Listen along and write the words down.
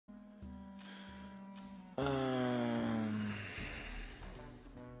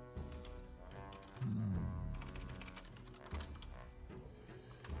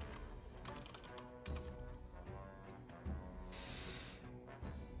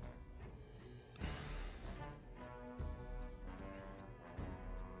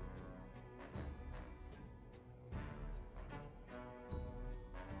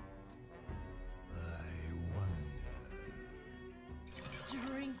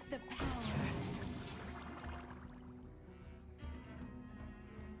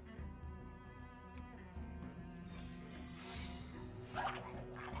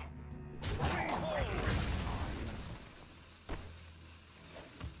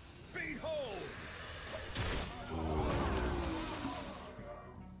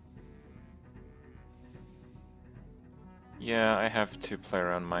Yeah, I have to play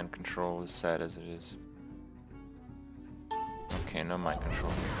around mind control, as sad as it is. Okay, no mind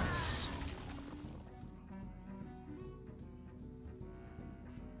control.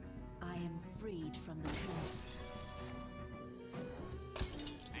 I am freed from the curse.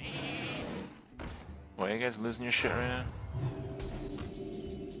 Why are you guys losing your shit right now?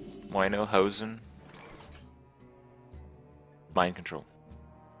 Why no Hosen? Mind control.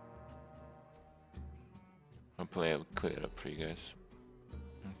 Hopefully I'll clear it up for you guys.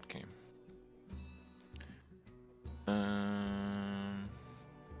 Okay. You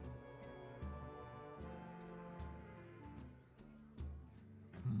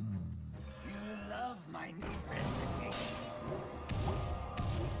love my new recipe.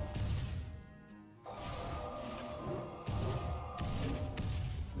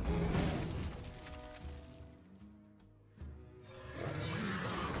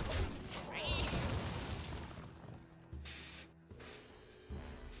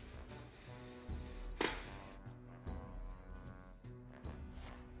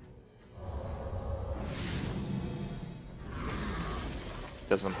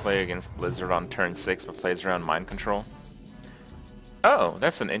 Doesn't play against Blizzard on turn 6, but plays around mind control. Oh,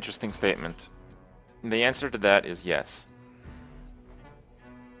 that's an interesting statement. The answer to that is yes.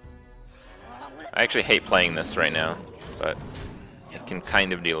 I actually hate playing this right now, but I can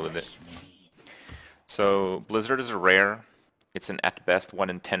kind of deal with it. So, Blizzard is a rare. It's an at best 1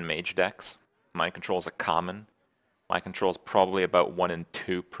 in 10 mage decks. Mind control is a common. Mind control is probably about 1 in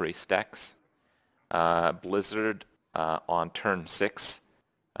 2 priest decks. Blizzard on turn 6.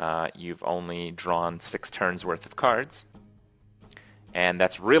 You've only drawn 6 turns worth of cards, and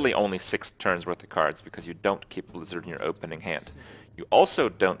that's really only 6 turns worth of cards because you don't keep Blizzard in your opening hand. You also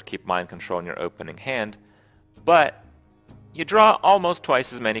don't keep Mind Control in your opening hand, but you draw almost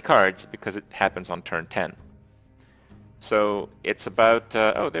twice as many cards because it happens on turn 10. So it's about,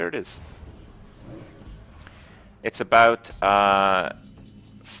 oh, there it is. It's about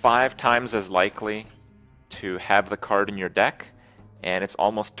 5 times as likely to have the card in your deck, and it's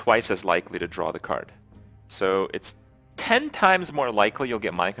almost twice as likely to draw the card. So it's 10 times more likely you'll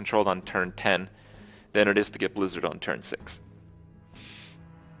get mind controlled on turn 10 than it is to get Blizzard on turn 6.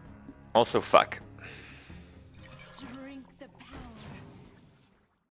 Also, fuck.